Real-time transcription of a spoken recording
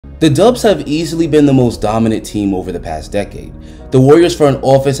The Dubs have easily been the most dominant team over the past decade. The Warriors front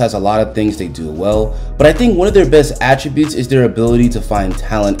office has a lot of things they do well, but I think one of their best attributes is their ability to find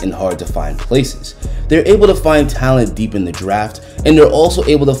talent in hard to find places. They're able to find talent deep in the draft, and they're also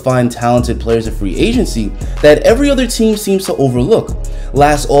able to find talented players in free agency that every other team seems to overlook.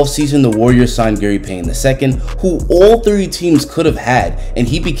 Last offseason, the Warriors signed Gary Payton II, who all 3 teams could have had, and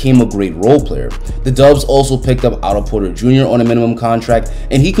he became a great role player. The Dubs also picked up Otto Porter Jr. on a minimum contract,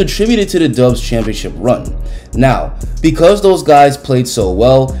 and he contributed to the Dubs' championship run. Now, because those guys played so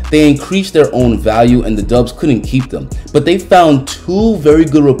well, they increased their own value and the Dubs couldn't keep them, but they found 2 very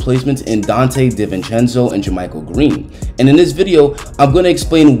good replacements in Donte DiVincenzo and JaMychal Green. And in this video, I'm going to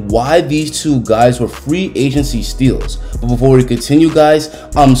explain why these 2 guys were free agency steals. But before we continue, guys,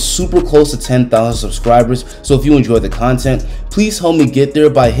 I'm super close to 10,000 subscribers, so if you enjoy the content, please help me get there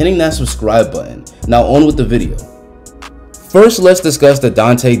by hitting that subscribe button. Now on with the video. First, let's discuss the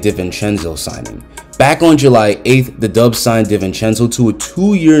Donte DiVincenzo signing. Back on July 8th, the Dubs signed DiVincenzo to a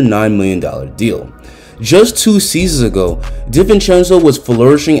 2-year, $9 million deal. Just 2 seasons ago, DiVincenzo was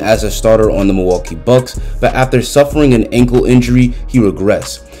flourishing as a starter on the Milwaukee Bucks, but after suffering an ankle injury, he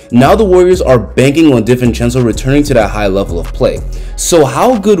regressed. Now the Warriors are banking on DiVincenzo returning to that high level of play. So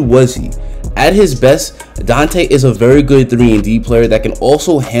how good was he? At his best, Donte is a very good 3-and-D player that can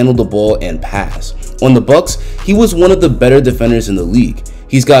also handle the ball and pass. On the Bucks, he was one of the better defenders in the league.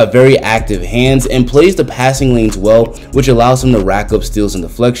 He's got very active hands and plays the passing lanes well, which allows him to rack up steals and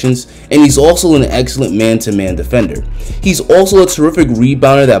deflections, and he's also an excellent man-to-man defender. He's also a terrific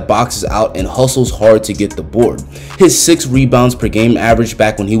rebounder that boxes out and hustles hard to get the board. His 6 rebounds per game average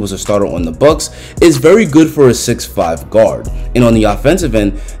back when he was a starter on the Bucks is very good for a 6'5" guard. And on the offensive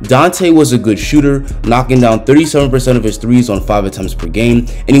end, Donte was a good shooter, knocking down 37% of his threes on 5 attempts per game,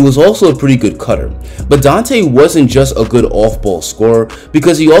 and he was also a pretty good cutter. But Donte wasn't just a good off-ball scorer,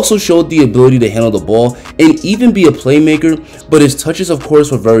 because he also showed the ability to handle the ball and even be a playmaker, but his touches of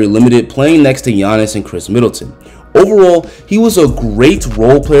course were very limited, playing next to Giannis and Chris Middleton. Overall, he was a great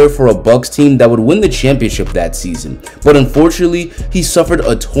role player for a Bucks team that would win the championship that season, but unfortunately, he suffered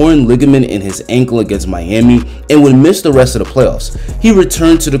a torn ligament in his ankle against Miami and would miss the rest of the playoffs. He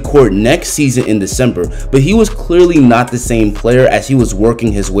returned to the court next season in December, but he was clearly not the same player as he was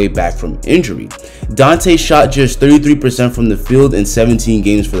working his way back from injury. Donte shot just 33% from the field in 17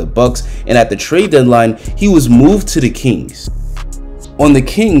 games for the Bucks, and at the trade deadline, he was moved to the Kings. On the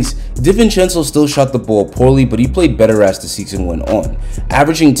Kings, DiVincenzo still shot the ball poorly, but he played better as the season went on,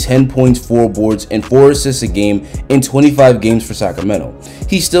 averaging 10 points, 4 boards, and 4 assists a game in 25 games for Sacramento.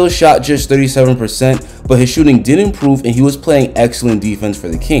 He still shot just 37%, but his shooting did improve and he was playing excellent defense for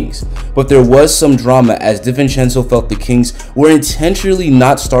the Kings. But there was some drama as DiVincenzo felt the Kings were intentionally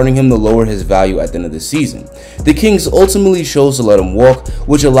not starting him to lower his value at the end of the season. The Kings ultimately chose to let him walk,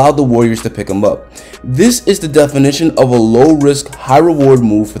 which allowed the Warriors to pick him up. This is the definition of a low-risk, high-reward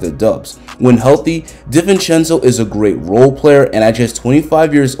move for the Dubs. When healthy, DiVincenzo is a great role player, and at just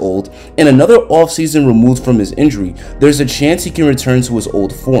 25 years old and another offseason removed from his injury, there's a chance he can return to his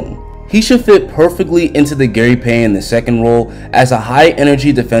old form. He should fit perfectly into the Gary Payton II role as a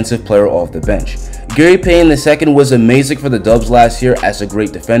high-energy defensive player off the bench. Gary Payton II was amazing for the Dubs last year as a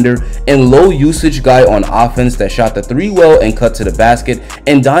great defender and low-usage guy on offense that shot the 3 well and cut to the basket,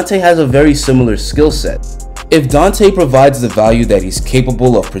 and Donte has a very similar skill set. If Donte provides the value that he's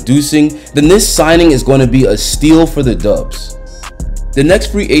capable of producing, then this signing is going to be a steal for the Dubs. The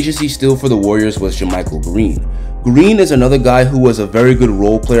next free agency steal for the Warriors was JaMychal Green. Green is another guy who was a very good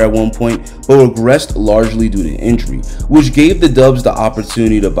role player at one point, but regressed largely due to injury, which gave the Dubs the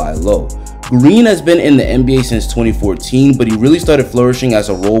opportunity to buy low. Green has been in the NBA since 2014, but he really started flourishing as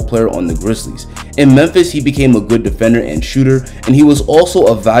a role player on the Grizzlies. In Memphis, he became a good defender and shooter, and he was also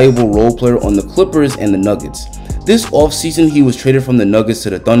a valuable role player on the Clippers and the Nuggets. This offseason, he was traded from the Nuggets to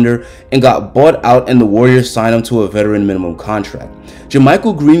the Thunder and got bought out, and the Warriors signed him to a veteran minimum contract.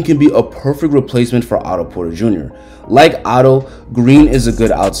 JaMychal Green can be a perfect replacement for Otto Porter Jr. Like Otto, Green is a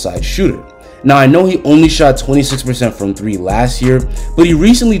good outside shooter. Now, I know he only shot 26% from 3 last year, but he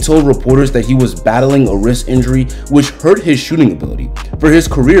recently told reporters that he was battling a wrist injury which hurt his shooting ability. For his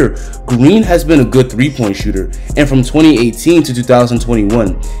career, Green has been a good 3-point shooter, and from 2018 to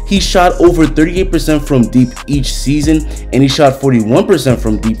 2021, he shot over 38% from deep each season, and he shot 41%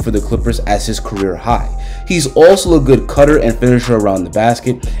 from deep for the Clippers as his career high. He's also a good cutter and finisher around the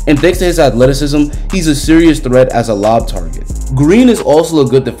basket, and thanks to his athleticism, he's a serious threat as a lob target. Green is also a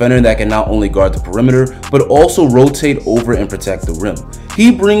good defender that can not only guard the perimeter, but also rotate over and protect the rim.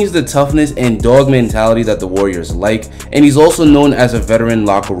 He brings the toughness and dog mentality that the Warriors like, and he's also known as a veteran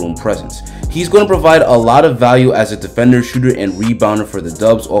locker room presence. He's going to provide a lot of value as a defender, shooter, and rebounder for the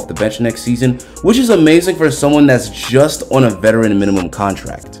Dubs off the bench next season, which is amazing for someone that's just on a veteran minimum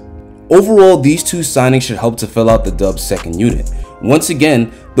contract. Overall, these two signings should help to fill out the Dubs' second unit. Once again,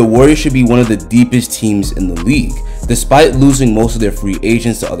 the Warriors should be one of the deepest teams in the league. Despite losing most of their free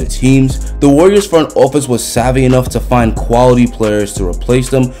agents to other teams, the Warriors front office was savvy enough to find quality players to replace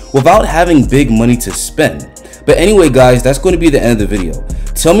them without having big money to spend. But anyway guys, that's going to be the end of the video.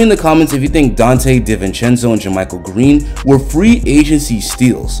 Tell me in the comments if you think Donte DiVincenzo and JaMychal Green were free agency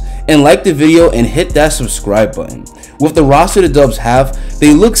steals, and like the video and hit that subscribe button. With the roster the Dubs have,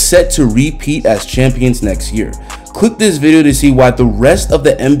 they look set to repeat as champions next year. Click this video to see why the rest of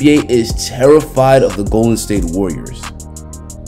the NBA is terrified of the Golden State Warriors.